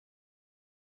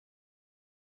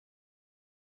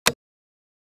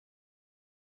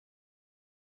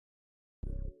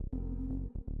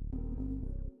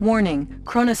Warning,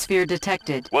 chronosphere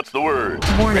detected. What's the word?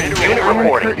 Warning, Unit iron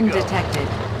reporting curtain to go. detected.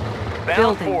 Bound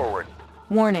Building. forward.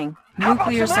 Warning, How about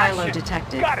nuclear some silo action?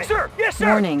 detected. Got it, sir. Yes, sir.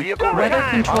 Warning, Vehicle weather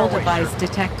ready. control On our way, device sir.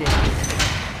 detected.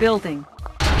 Building.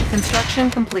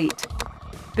 Construction complete.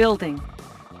 Building.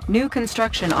 New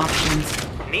construction options.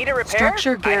 Need a repair?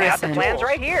 Structure I got the garrison. plans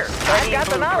right here. I've got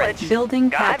the knowledge. Building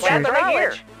Got the captured. plans right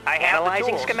here.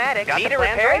 Analyzing schematics. Got the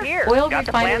plans right here. Oil got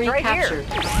the plans refinery right captured.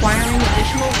 here. Acquiring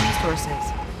additional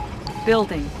resources.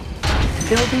 Building.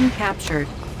 Building captured.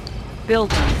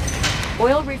 Building.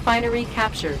 Oil refinery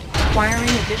captured. Acquiring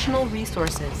additional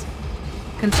resources.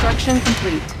 Construction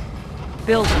complete.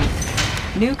 Building.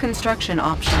 New construction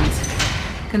options.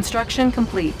 Construction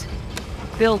complete.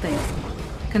 Building.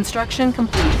 Construction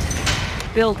complete.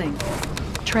 Building.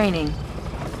 Training.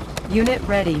 Unit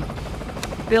ready.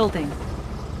 Building.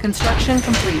 Construction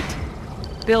complete.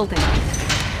 Building.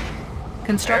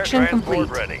 Construction Air transport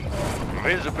complete. ready.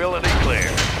 Visibility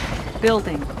clear.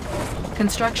 Building.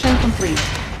 Construction complete.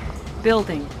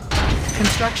 Building.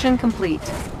 Construction complete.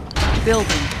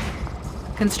 Building.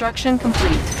 Construction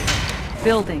complete.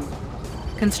 Building.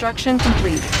 Construction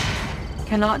complete.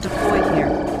 Cannot deploy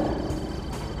here.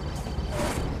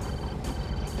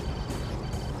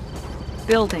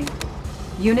 Building.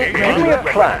 Unit Give ready. me a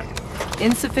plan.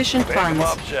 Insufficient Pick 'em funds.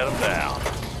 up, set 'em down.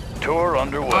 Tour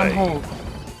underway. On hold.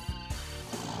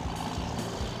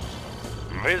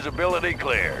 Visibility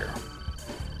clear.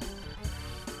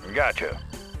 Gotcha.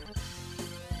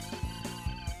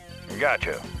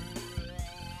 Gotcha.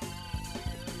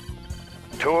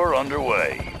 Tour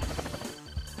underway.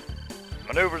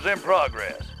 Maneuvers in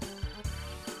progress.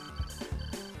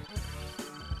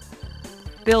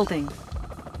 Building.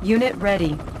 Unit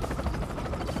ready.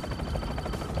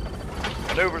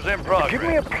 Maneuvers in progress. Give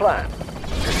me a plan.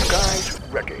 Disguise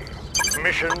ready.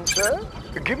 Mission, sir?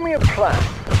 Give me a plan.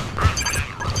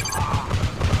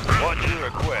 What's your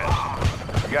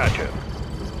request? Gotcha.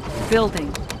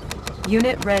 Building.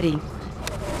 Unit ready.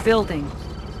 Building.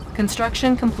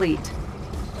 Construction complete.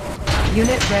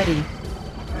 Unit ready.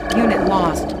 Unit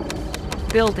lost.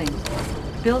 Building.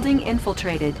 Building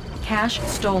infiltrated. Cache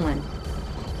stolen.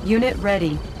 Unit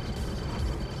ready.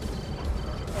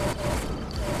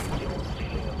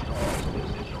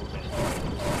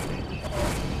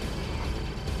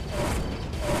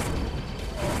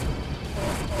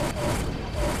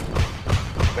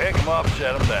 Pick 'em up,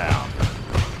 set 'em down.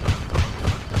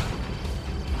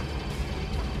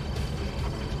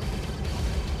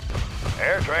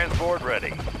 Air transport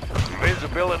ready.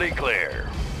 Visibility clear.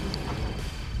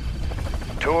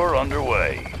 Tour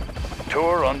underway.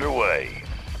 Tour underway.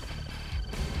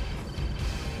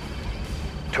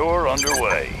 Tour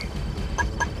underway.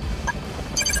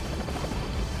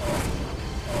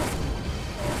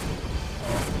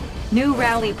 New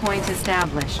rally point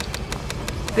established.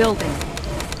 Building.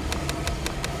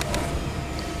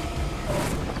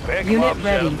 Pick 'em Unit up, set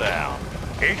ready. 'em down.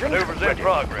 Agent Maneuvers in ready.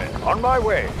 progress. On my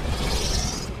way.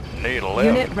 Need a lift.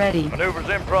 Unit ready. Maneuvers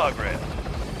in progress.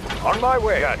 On my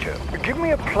way. Gotcha. Give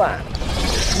me a plan.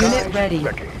 Unit Disguise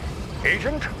ready.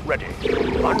 Agent ready.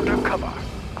 Undercover.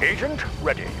 Agent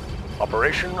ready.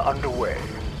 Operation underway.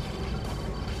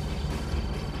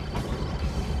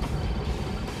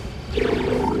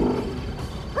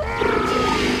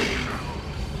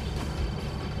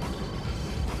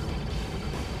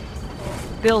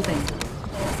 Building.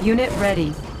 Unit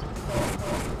ready.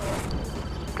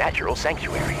 Natural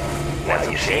sanctuary. Now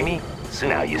you see me,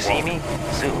 soon you see me,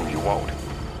 soon you won't.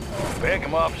 Pick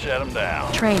 'em up, set 'em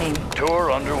down. Training.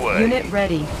 Tour underway. Unit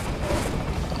ready.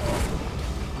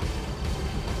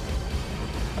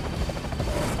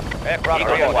 Aircraft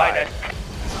Eagle Pilot.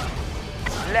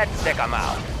 Let's take 'em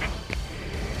out.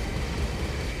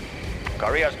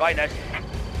 Korea's finest.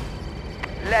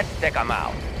 Let's take 'em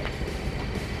out.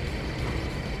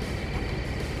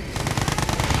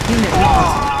 Unit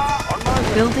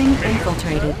lost. Building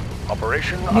infiltrated.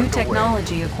 Operation New underway.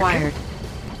 technology acquired.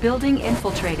 Building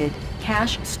infiltrated.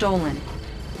 Cache stolen.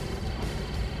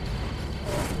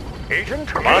 Agent,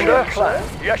 Commander? plan.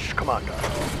 Yes, Commander.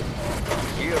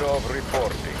 Year of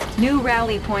reporting. New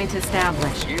rally point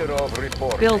established. Year of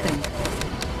reporting. Building.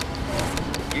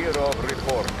 Year of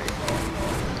reporting.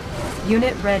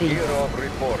 Unit ready. Year of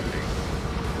reporting.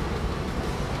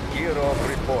 Year of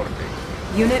reporting.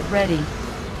 Unit ready.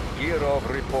 Year of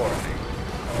reporting.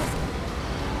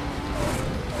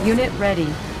 Unit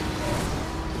ready.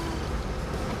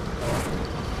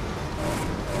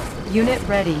 Unit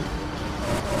ready.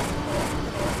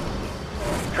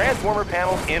 Transformer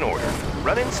panels in order.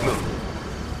 Running smooth.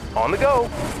 On the go.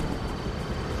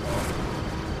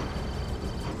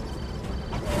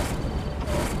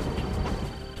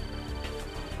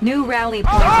 New rally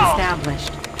point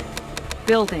established.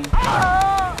 Building.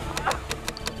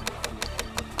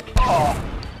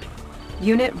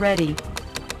 Unit ready.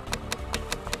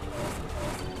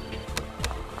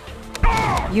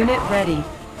 Unit ready.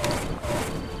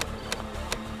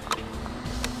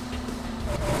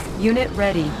 Unit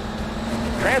ready.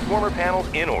 Transformer panels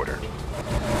in order.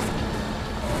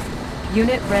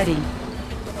 Unit ready.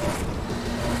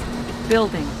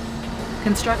 Building.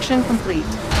 Construction complete.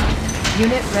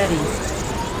 Unit ready.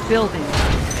 Building.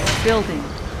 Building.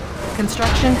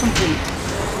 Construction complete.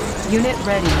 Unit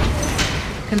ready.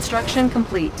 Construction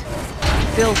complete.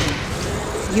 Building.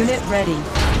 Unit ready.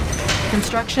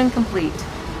 Construction complete.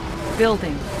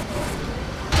 Building.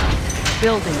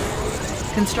 Building.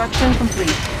 Construction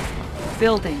complete.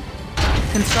 Building.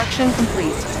 Construction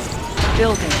complete.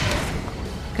 Building.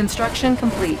 Construction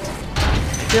complete.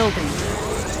 Building.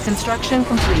 Construction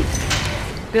complete.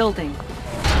 Building.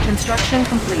 Construction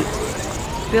complete.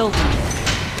 Building.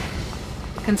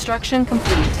 Construction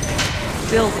complete.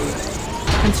 Building.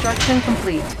 Construction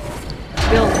complete.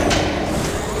 Building.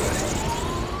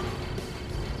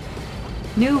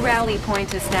 New rally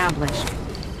point established.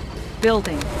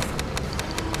 Building.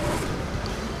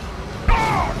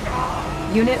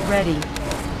 Unit ready.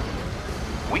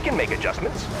 We can make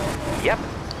adjustments. Yep.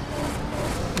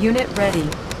 Unit ready.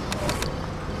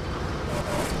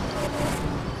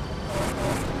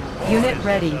 Unit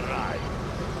ready.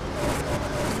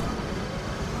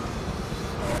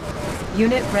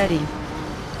 Unit ready.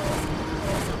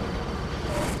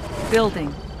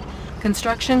 Building.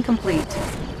 Construction complete.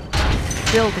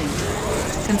 Building.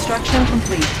 Construction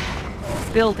complete.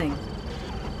 Building.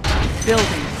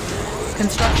 Building.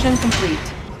 Construction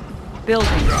complete.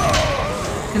 Building.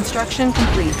 Construction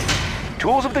complete.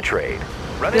 Tools of the trade.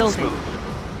 Running Building.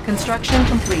 smooth. Construction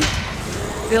complete.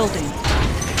 Building.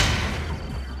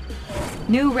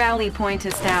 New rally point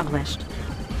established.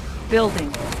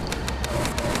 Building.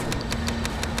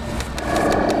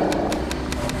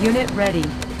 Unit ready.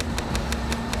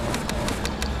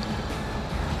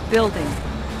 Building.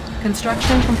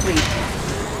 Construction complete.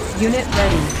 Unit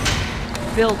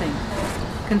ready. Building.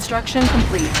 Construction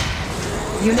complete.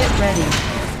 Unit ready.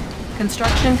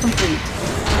 Construction complete.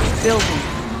 Building.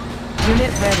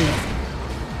 Unit ready.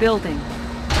 Building.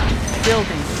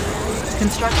 Building.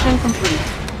 Construction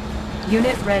complete.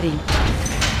 Unit ready.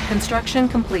 Construction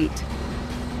complete.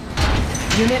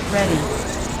 Unit ready.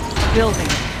 Building.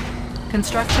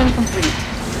 Construction complete.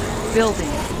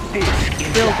 Building.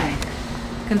 Building.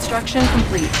 Construction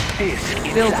complete.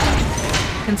 Building.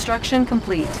 Construction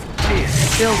complete.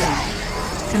 Building.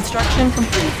 Construction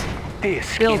complete.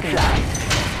 Building.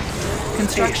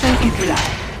 Construction complete.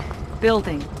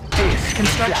 Building.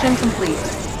 Construction complete.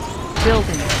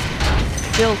 Building.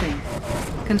 Building.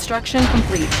 Construction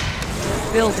complete.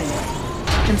 Building.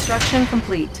 Construction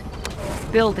complete.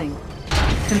 Building.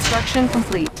 Construction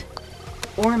complete.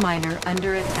 Ore miner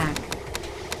under attack.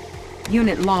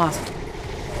 Unit lost.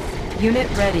 Unit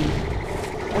ready.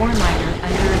 Ore miner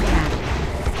under attack.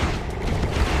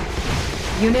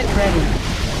 Unit ready.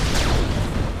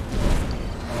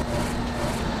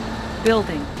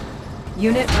 Building.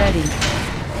 Unit ready.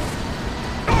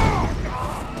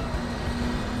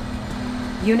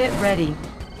 Unit ready.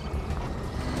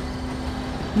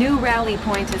 New rally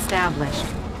point established.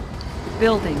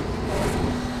 Building.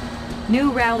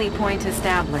 New rally point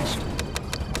established.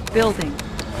 Building.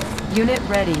 Unit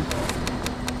ready.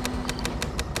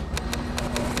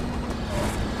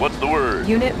 What's the word?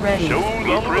 Unit ready. Shows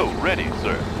on the road. Ready,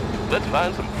 sir. Let's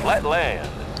find some flat land.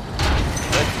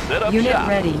 Let's set up Unit shop.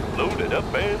 ready. Load it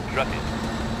up and truck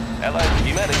it. Allied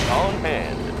schematics on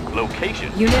hand.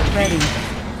 Location. Unit ready.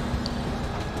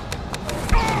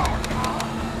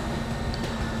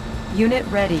 Unit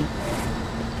ready.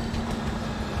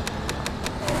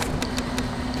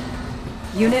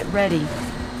 Unit ready.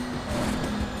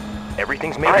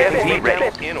 Everything's made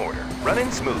ready. In order.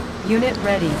 Running smooth. Unit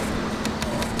ready.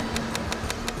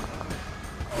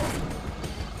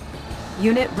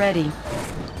 Unit ready.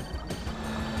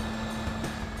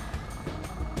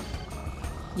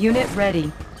 Unit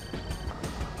ready.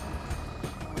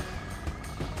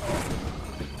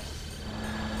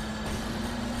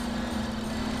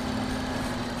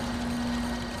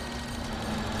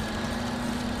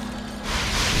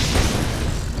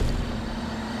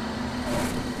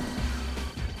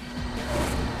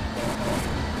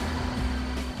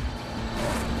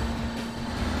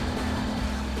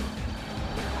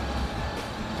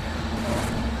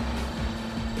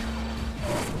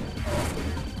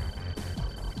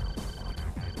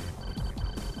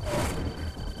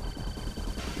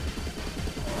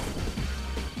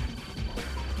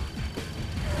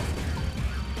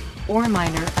 Ore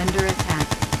miner under attack.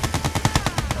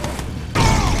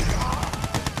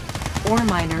 Ore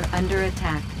miner under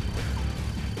attack.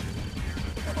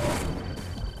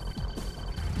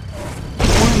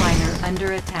 Ore miner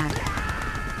under attack.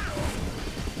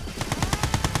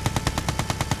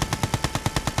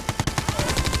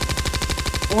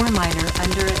 Ore miner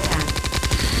under attack.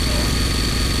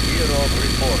 Gear of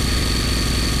reporting.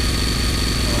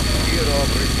 Gear of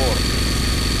reporting.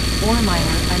 Ore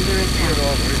miner under Gear attack.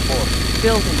 of reporting.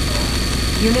 Building.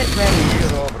 Unit ready.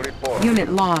 Gear of reporting. Unit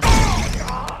lost.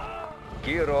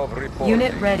 Gear of reporting.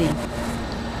 Unit ready.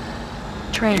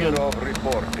 Training. Gear of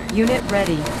reporting. Unit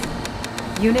ready.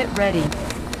 Unit ready.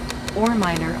 Ore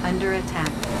miner under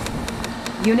attack.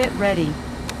 Unit ready.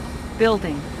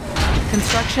 Building.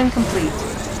 Construction complete.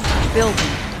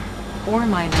 Building. Ore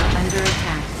miner under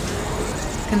attack.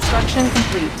 Construction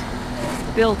complete.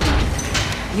 Building.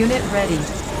 Unit ready.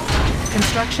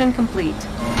 Construction complete.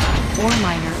 Ore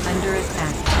miner under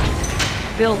attack.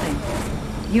 Building.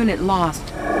 Unit lost.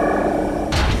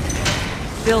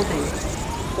 Building.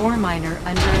 Ore miner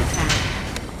under attack.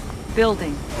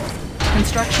 Building.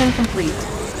 Construction complete.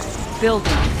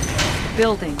 Building.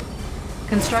 Building.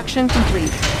 Construction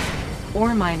complete.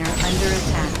 Ore miner under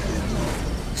attack.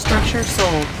 Structure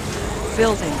sold.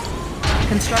 Building.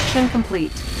 Construction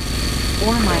complete.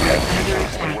 Ore miner under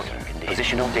attack.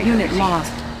 Positional data Unit received.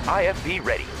 lost. IFV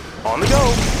ready. On the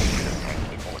go.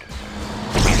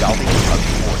 Resolving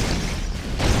target coordinates.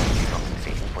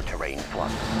 Compensating for terrain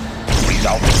flux.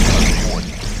 Resolving target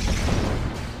coordinates.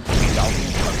 Resolving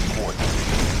target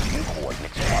coordinates. New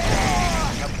coordinates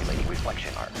processed. Calculating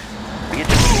reflection arc.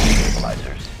 Readjusting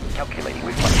stabilizers. Calculating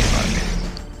reflection arc.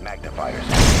 Magnifiers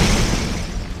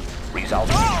activated.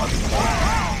 Resolving target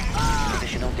coordinates.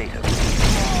 Positional data received.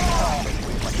 Calculating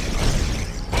reflection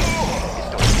arc.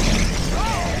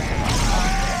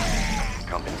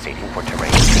 Compensating for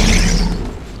terrain.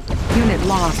 Unit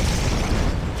lost.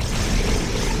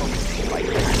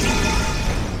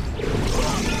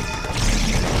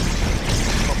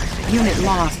 Unit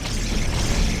lost.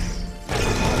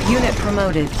 Unit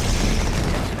promoted.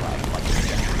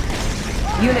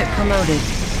 Unit promoted.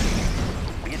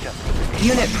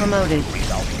 Unit promoted.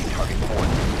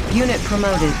 Unit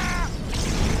promoted.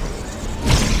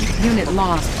 Unit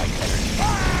lost.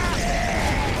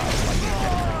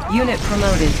 Unit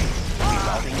promoted.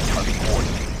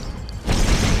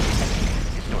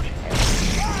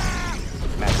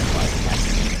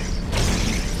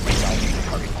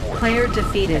 Player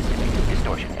defeated.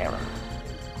 Distortion error.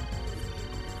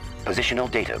 Positional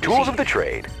data. Tools of the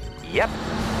trade. Yep.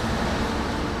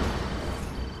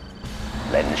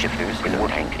 Lens shifters in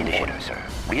working condition, sir.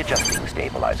 Readjusting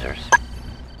stabilizers.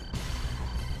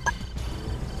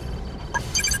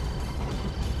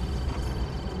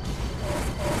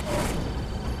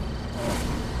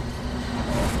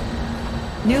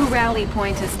 New rally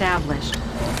point established.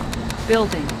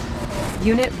 Building.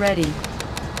 Unit ready.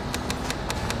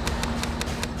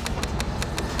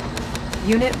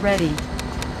 Unit ready.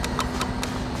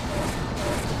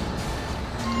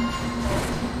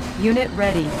 Unit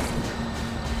ready.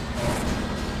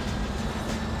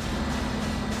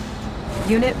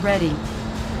 Unit ready.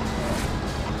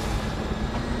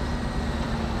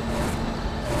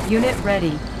 Unit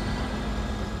ready.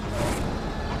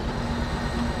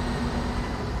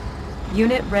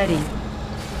 Unit ready.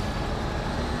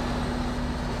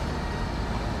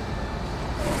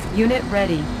 Unit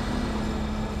ready.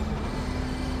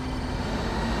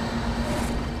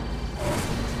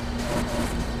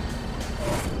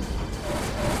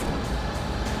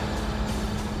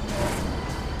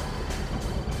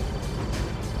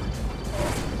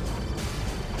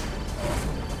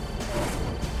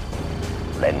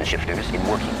 Lens shifters in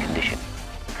working condition.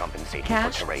 Compensating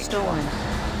Cache for terrain stolen.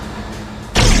 flux.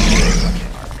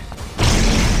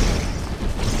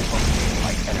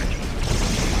 Light energy.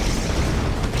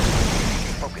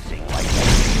 Focusing light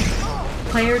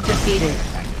energy. Player defeated.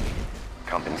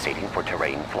 Compensating for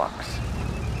terrain flux.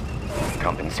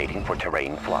 Compensating for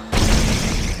terrain flux.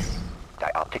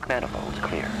 Dioptic manifolds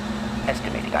clear.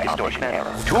 Estimating distortion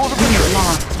error. Tools of the Unit trade.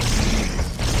 lost.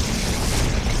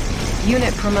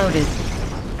 Unit promoted.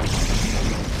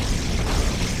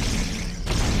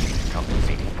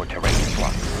 Compensating for terrain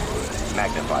flux.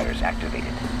 Magnifiers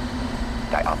activated.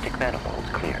 Dioptic manifolds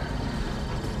clear.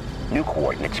 New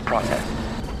coordinates processed.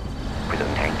 Prism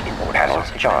tank in order.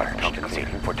 Panels charged.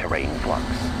 Compensating for terrain flux.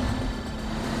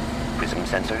 Prism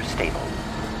sensors stable.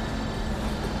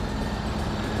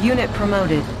 Unit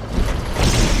promoted.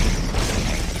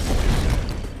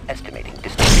 Estimating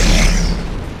distortion error.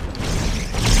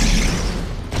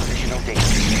 Positional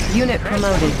data. Unit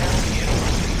promoted.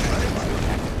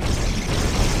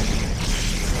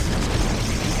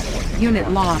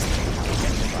 Unit lost.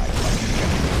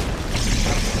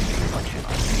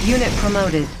 Unit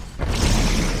promoted.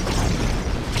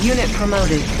 Unit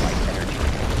promoted.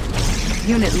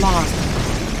 Unit lost.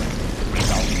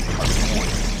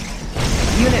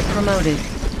 Unit promoted.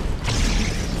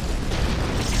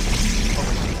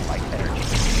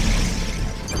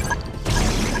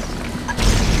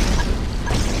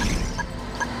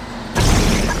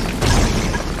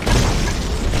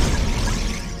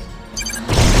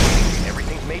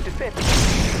 Everything's made to fit.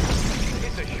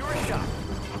 It's a sure shot.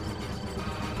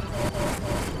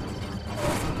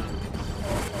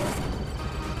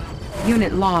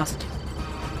 Unit lost.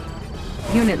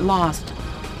 Unit lost.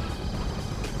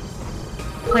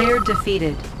 Player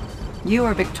defeated. You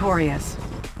are victorious.